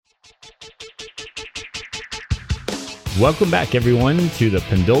Welcome back, everyone, to the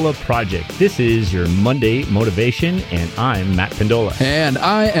Pendola Project. This is your Monday Motivation, and I'm Matt Pendola. And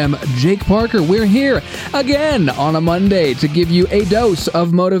I am Jake Parker. We're here again on a Monday to give you a dose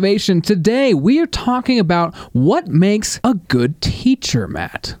of motivation. Today, we are talking about what makes a good teacher,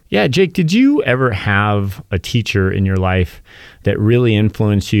 Matt. Yeah, Jake, did you ever have a teacher in your life that really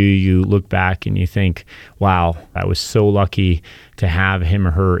influenced you? You look back and you think, wow, I was so lucky to have him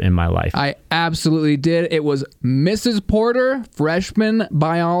or her in my life. I absolutely did. It was Mrs. Porter, freshman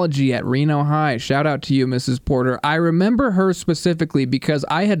biology at Reno High. Shout out to you, Mrs. Porter. I remember her specifically because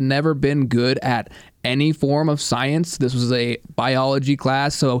I had never been good at any form of science. This was a biology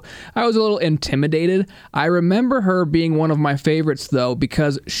class, so I was a little intimidated. I remember her being one of my favorites, though,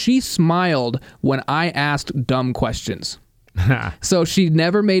 because she smiled when I asked dumb questions. So she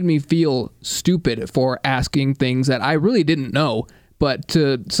never made me feel stupid for asking things that I really didn't know, but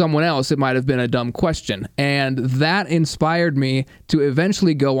to someone else, it might have been a dumb question. And that inspired me to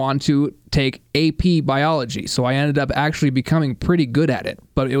eventually go on to take AP biology. So I ended up actually becoming pretty good at it.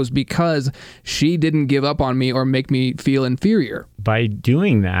 But it was because she didn't give up on me or make me feel inferior. By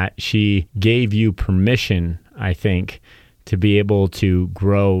doing that, she gave you permission, I think, to be able to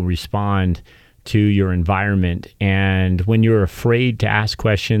grow, respond to your environment. And when you're afraid to ask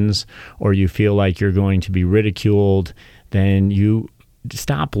questions or you feel like you're going to be ridiculed, then you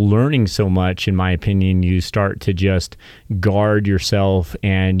stop learning so much, in my opinion. You start to just guard yourself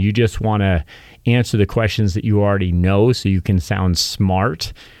and you just want to answer the questions that you already know so you can sound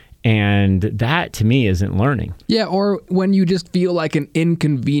smart. And that, to me, isn't learning. Yeah, or when you just feel like an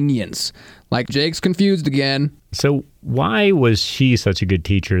inconvenience, like Jake's confused again. So why was she such a good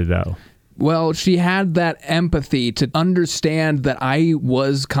teacher, though? Well, she had that empathy to understand that I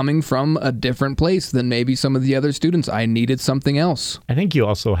was coming from a different place than maybe some of the other students. I needed something else. I think you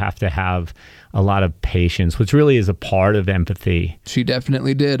also have to have a lot of patience, which really is a part of empathy. She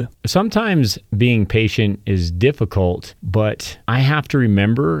definitely did. Sometimes being patient is difficult, but I have to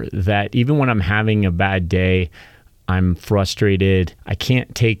remember that even when I'm having a bad day, I'm frustrated, I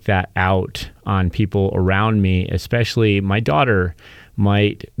can't take that out on people around me, especially my daughter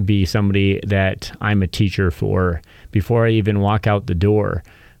might be somebody that I'm a teacher for before I even walk out the door.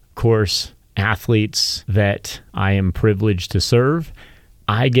 Of course, athletes that I am privileged to serve,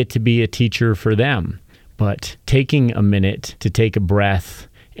 I get to be a teacher for them. But taking a minute to take a breath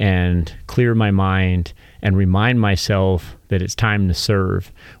and clear my mind and remind myself that it's time to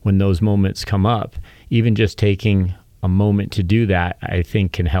serve when those moments come up, even just taking a moment to do that, I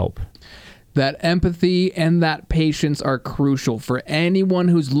think can help. That empathy and that patience are crucial for anyone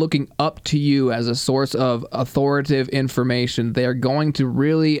who's looking up to you as a source of authoritative information. They're going to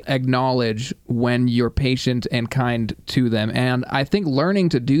really acknowledge when you're patient and kind to them. And I think learning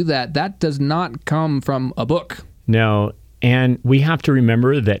to do that, that does not come from a book. No, and we have to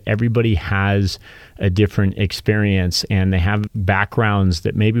remember that everybody has a different experience and they have backgrounds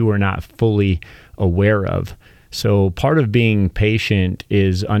that maybe we're not fully aware of. So part of being patient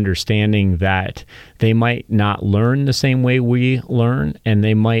is understanding that they might not learn the same way we learn, and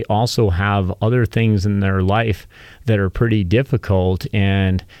they might also have other things in their life that are pretty difficult,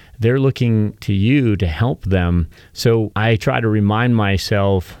 and they're looking to you to help them. So I try to remind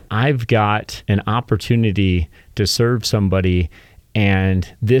myself, I've got an opportunity to serve somebody,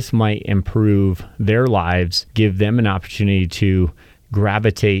 and this might improve their lives, give them an opportunity to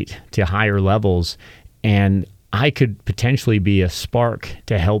gravitate to higher levels, and I could potentially be a spark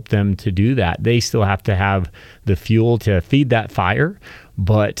to help them to do that. They still have to have the fuel to feed that fire,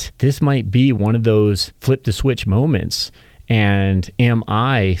 but this might be one of those flip the switch moments. And am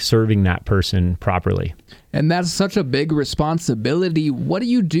I serving that person properly? And that's such a big responsibility. What do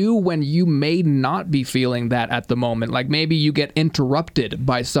you do when you may not be feeling that at the moment? Like maybe you get interrupted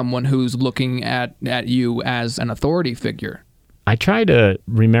by someone who's looking at you as an authority figure. I try to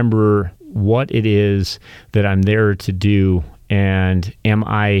remember what it is that I'm there to do, and am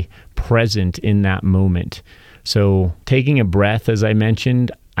I present in that moment? So taking a breath, as I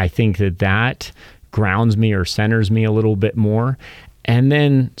mentioned, I think that grounds me or centers me a little bit more. And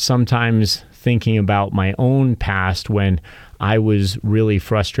then sometimes thinking about my own past when I was really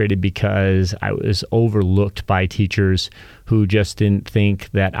frustrated because I was overlooked by teachers who just didn't think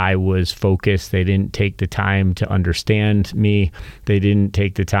that I was focused. They didn't take the time to understand me. They didn't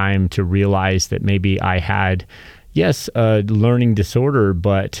take the time to realize that maybe I had, yes, a learning disorder,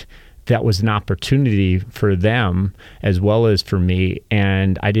 but that was an opportunity for them as well as for me.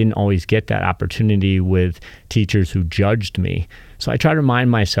 And I didn't always get that opportunity with teachers who judged me. So I try to remind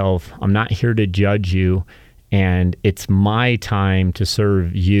myself, I'm not here to judge you, and it's my time to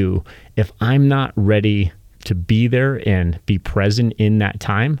serve you. If I'm not ready to be there and be present in that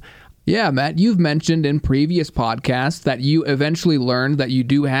time. Yeah, Matt, you've mentioned in previous podcasts that you eventually learned that you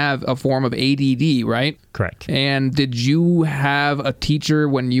do have a form of ADD, right? Correct. And did you have a teacher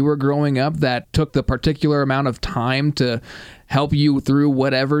when you were growing up that took the particular amount of time to help you through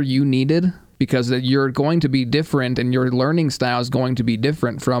whatever you needed? Because you're going to be different and your learning style is going to be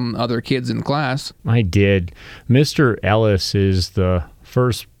different from other kids in class. I did. Mr. Ellis is the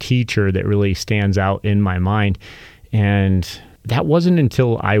first teacher that really stands out in my mind. And that wasn't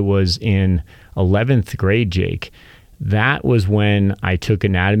until I was in 11th grade, Jake. That was when I took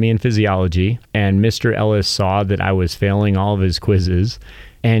anatomy and physiology, and Mr. Ellis saw that I was failing all of his quizzes.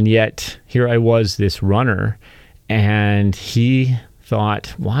 And yet here I was, this runner, and he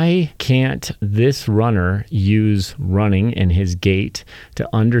thought, why can't this runner use running and his gait to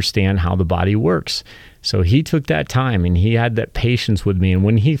understand how the body works? So he took that time and he had that patience with me. And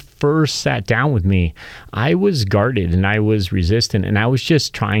when he first sat down with me, I was guarded and I was resistant, and I was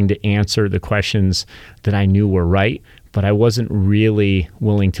just trying to answer the questions that I knew were right, but I wasn't really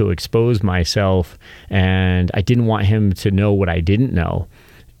willing to expose myself, and I didn't want him to know what I didn't know,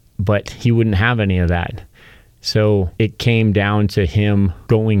 but he wouldn't have any of that. So it came down to him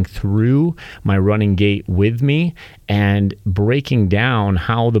going through my running gait with me and breaking down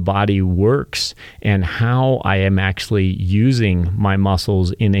how the body works and how I am actually using my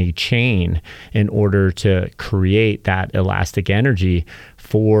muscles in a chain in order to create that elastic energy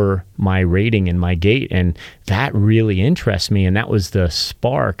for my rating and my gait. And that really interests me. And that was the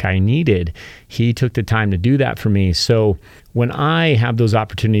spark I needed. He took the time to do that for me. So when I have those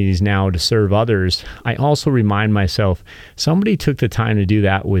opportunities now to serve others, I also remind myself, somebody took the time to do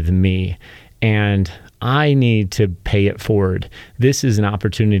that with me, and I need to pay it forward. This is an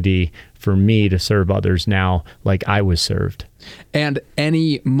opportunity for me to serve others now like I was served. And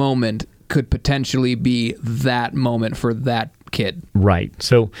any moment could potentially be that moment for that kid. Right.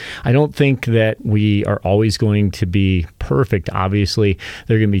 So I don't think that we are always going to be perfect. Obviously,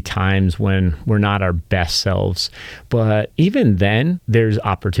 there are going to be times when we're not our best selves. But even then, there's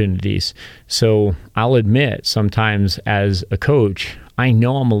opportunities. So I'll admit, sometimes as a coach, I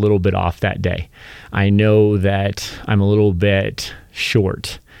know I'm a little bit off that day. I know that I'm a little bit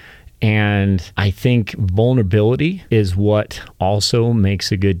short. And I think vulnerability is what also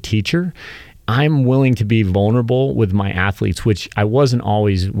makes a good teacher. I'm willing to be vulnerable with my athletes, which I wasn't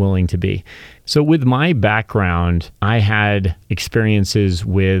always willing to be. So with my background, I had experiences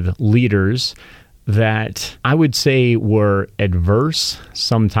with leaders that I would say were adverse.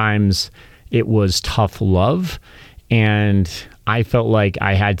 Sometimes it was tough love, and I felt like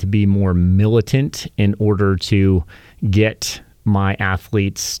I had to be more militant in order to get my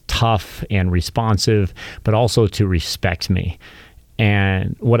athletes tough and responsive, but also to respect me.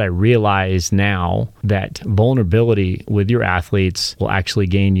 And what I realize now, that vulnerability with your athletes will actually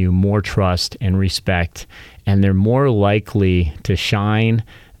gain you more trust and respect, and they're more likely to shine.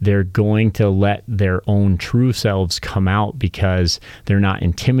 They're going to let their own true selves come out because they're not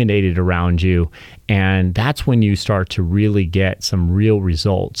intimidated around you. And that's when you start to really get some real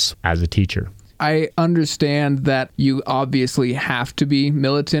results as a teacher. I understand that you obviously have to be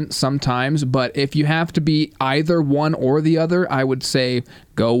militant sometimes, but if you have to be either one or the other, I would say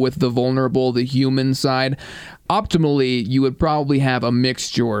go with the vulnerable, the human side. Optimally, you would probably have a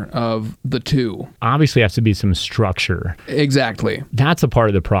mixture of the two. Obviously, has to be some structure. Exactly. That's a part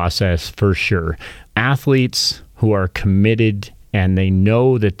of the process for sure. Athletes who are committed and they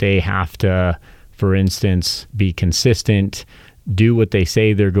know that they have to, for instance, be consistent, do what they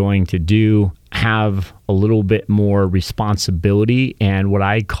say they're going to do, have a little bit more responsibility and what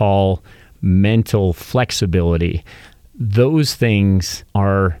I call mental flexibility. Those things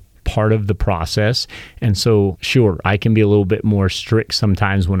are part of the process. And so, sure, I can be a little bit more strict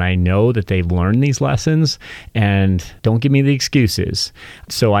sometimes when I know that they've learned these lessons, and don't give me the excuses.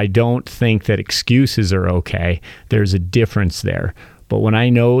 So I don't think that excuses are okay. There's a difference there. But when I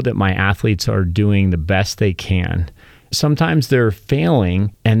know that my athletes are doing the best they can, sometimes they're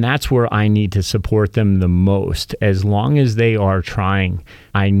failing, and that's where I need to support them the most. As long as they are trying,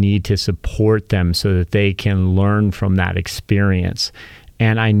 I need to support them so that they can learn from that experience.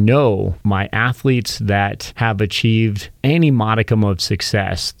 And I know my athletes that have achieved any modicum of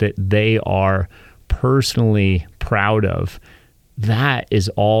success that they are personally proud of, that is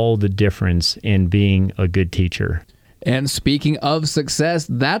all the difference in being a good teacher. And speaking of success,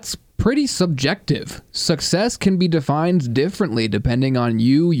 that's pretty subjective. Success can be defined differently depending on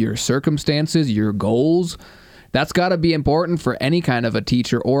you, your circumstances, your goals. That's got to be important for any kind of a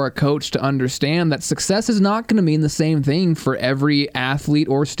teacher or a coach to understand that success is not going to mean the same thing for every athlete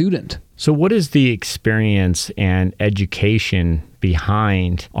or student. So what is the experience and education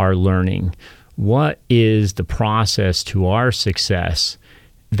behind our learning? What is the process to our success?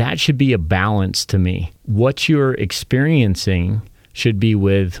 That should be a balance to me. What you're experiencing should be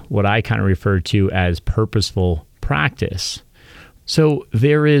with what I kind of refer to as purposeful practice. So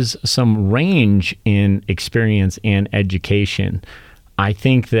there is some range in experience and education. I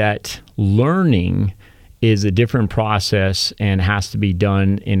think that learning is a different process and has to be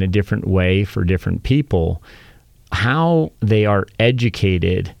done in a different way for different people. How they are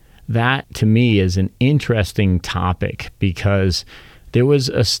educated, that to me is an interesting topic, because there was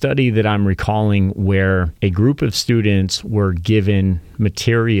a study that I'm recalling where a group of students were given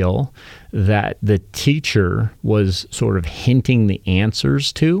material that the teacher was sort of hinting the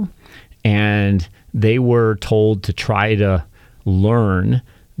answers to, and they were told to try to learn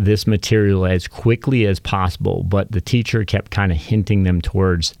this material as quickly as possible, but the teacher kept kind of hinting them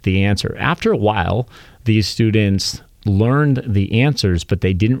towards the answer. After a while, these students learned the answers, but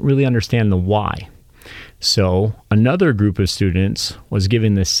they didn't really understand the why. So another group of students was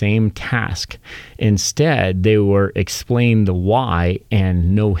given the same task. Instead, they were explained the why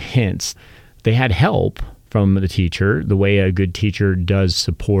and no hints. They had help from the teacher, the way a good teacher does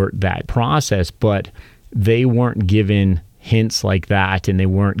support that process, but they weren't given hints like that, and they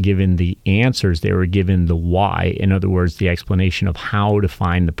weren't given the answers. They were given the why. In other words, the explanation of how to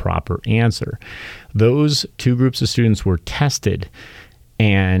find the proper answer. Those two groups of students were tested,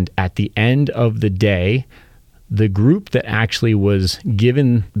 and at the end of the day, the group that actually was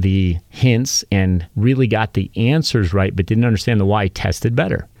given the hints and really got the answers right but didn't understand the why tested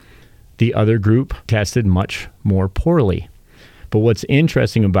better. The other group tested much more poorly. But what's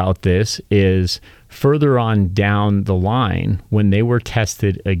interesting about this is further on down the line, when they were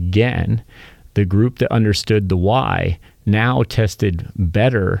tested again, the group that understood the why now tested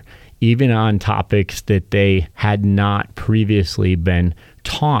better, even on topics that they had not previously been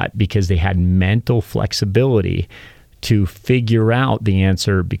taught, because they had mental flexibility to figure out the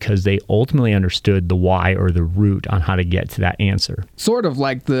answer because they ultimately understood the why or the root on how to get to that answer. Sort of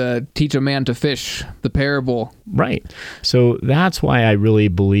like the teach a man to fish, the parable. Right. So that's why I really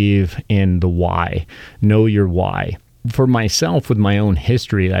believe in the why. Know your why. For myself, with my own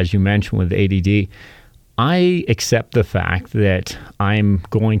history, as you mentioned with ADD, I accept the fact that I'm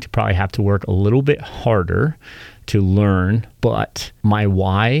going to probably have to work a little bit harder to learn, but my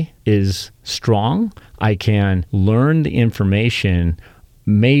why is strong. I can learn the information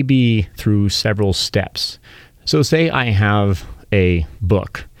maybe through several steps. So say I have a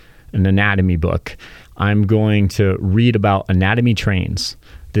book, an anatomy book. I'm going to read about anatomy trains.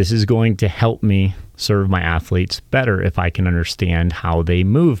 This is going to help me serve my athletes better if I can understand how they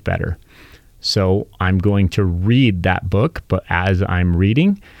move better. So I'm going to read that book, but as I'm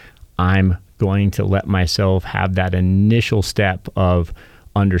reading, I'm going to let myself have that initial step of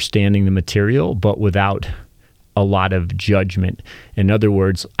understanding the material, but without a lot of judgment. In other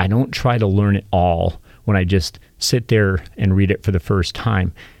words, I don't try to learn it all when I just sit there and read it for the first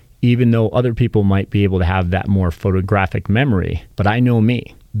time, even though other people might be able to have that more photographic memory, but I know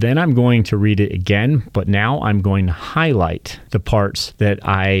me. Then I'm going to read it again, but now I'm going to highlight the parts that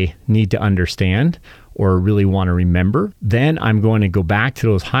I need to understand or really want to remember. Then I'm going to go back to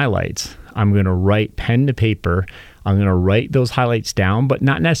those highlights. I'm going to write pen to paper. I'm going to write those highlights down, but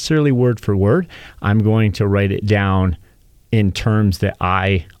not necessarily word for word. I'm going to write it down in terms that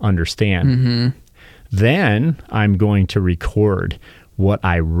I understand. Mm-hmm. Then I'm going to record what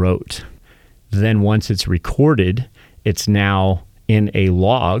I wrote. Then once it's recorded, it's now in a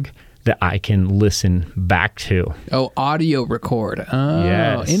log that I can listen back to. Oh, audio record. Oh,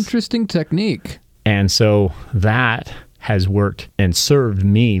 yes. Interesting technique. And so that has worked and served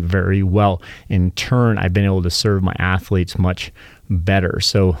me very well. In turn, I've been able to serve my athletes much better.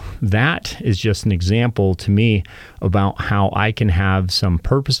 So that is just an example to me about how I can have some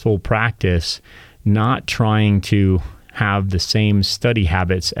purposeful practice, not trying to have the same study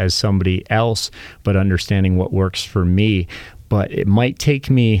habits as somebody else, but understanding what works for me. But it might take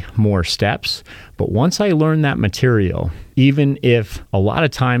me more steps. But once I learn that material, even if a lot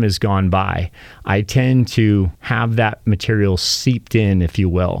of time has gone by, I tend to have that material seeped in, if you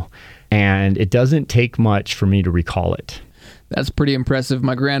will. And it doesn't take much for me to recall it. That's pretty impressive.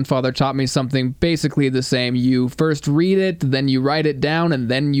 My grandfather taught me something basically the same. You first read it, then you write it down, and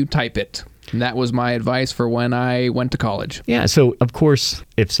then you type it. And that was my advice for when I went to college. Yeah, so of course,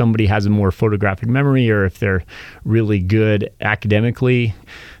 if somebody has a more photographic memory or if they're really good academically,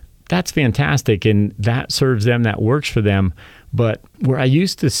 that's fantastic and that serves them, that works for them. But where I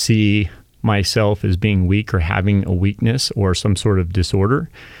used to see myself as being weak or having a weakness or some sort of disorder,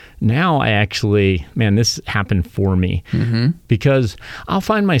 Now I actually, this happened for me because I'll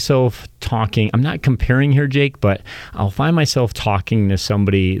find myself talking. I'm not comparing here, Jake, but I'll find myself talking to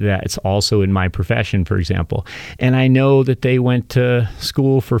somebody that's also in my profession, for example. And I know that they went to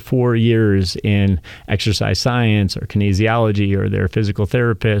school for 4 years in exercise science or kinesiology, or they're physical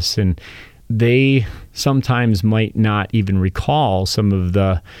therapists, and they sometimes might not even recall some of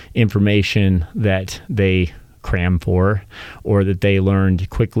the information that they cram for, or that they learned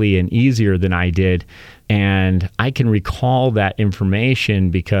quickly and easier than I did. And I can recall that information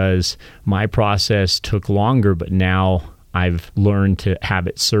because my process took longer, but now I've learned to have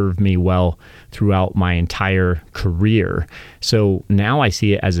it serve me well throughout my entire career. So now I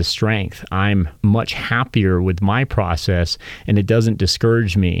see it as a strength. I'm much happier with my process, and it doesn't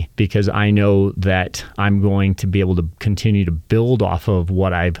discourage me because I know that I'm going to be able to continue to build off of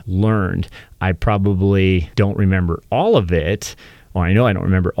what I've learned. I probably don't remember all of it. Well, I know I don't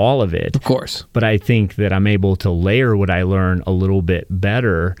remember all of it. Of course. But I think that I'm able to layer what I learn a little bit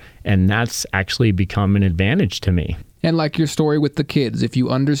better, and that's actually become an advantage to me. And like your story with the kids, if you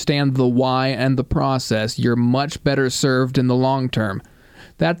understand the why and the process, you're much better served in the long term.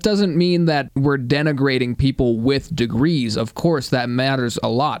 That doesn't mean that we're denigrating people with degrees. Of course, that matters a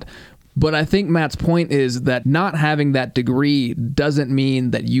lot. But I think Matt's point is that not having that degree doesn't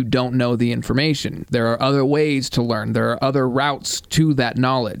mean that you don't know the information. There are other ways to learn. There are other routes to that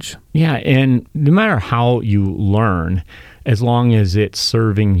knowledge. Yeah, and no matter how you learn, as long as it's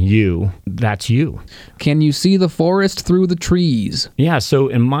serving you, that's you. Can you see the forest through the trees? Yeah, so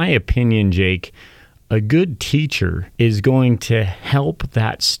in my opinion, Jake, a good teacher is going to help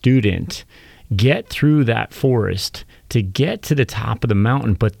that student get through that forest to get to the top of the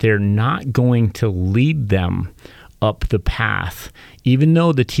mountain, but they're not going to lead them up the path. Even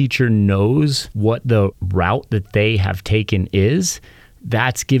though the teacher knows what the route that they have taken is,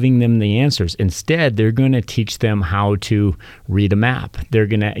 that's giving them the answers. Instead, they're going to teach them how to read a map. They're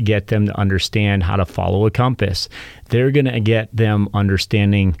going to get them to understand how to follow a compass. They're going to get them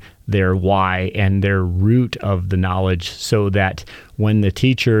understanding their why and their root of the knowledge, so that when the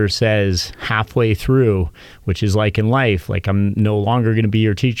teacher says halfway through, which is like in life, like I'm no longer going to be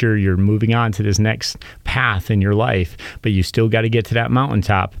your teacher, you're moving on to this next path in your life, but you still got to get to that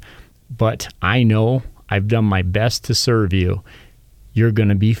mountaintop. But I know I've done my best to serve you. You're going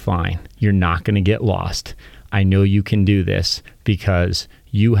to be fine. You're not going to get lost. I know you can do this because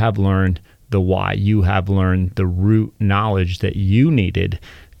you have learned the why. You have learned the root knowledge that you needed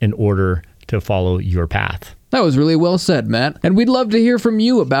in order to follow your path. That was really well said, Matt. And we'd love to hear from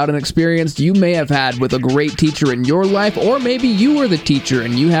you about an experience you may have had with a great teacher in your life, or maybe you were the teacher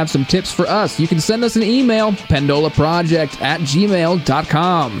and you have some tips for us. You can send us an email,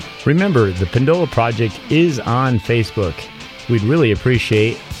 pendolaproject@gmail.com. Remember, the Pendola Project is on Facebook. We'd really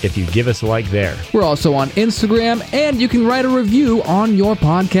appreciate if you give us a like there. We're also on Instagram, and you can write a review on your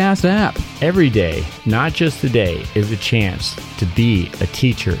podcast app. Every day, not just a day, is a chance to be a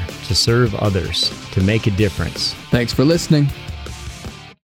teacher, to serve others, to make a difference. Thanks for listening.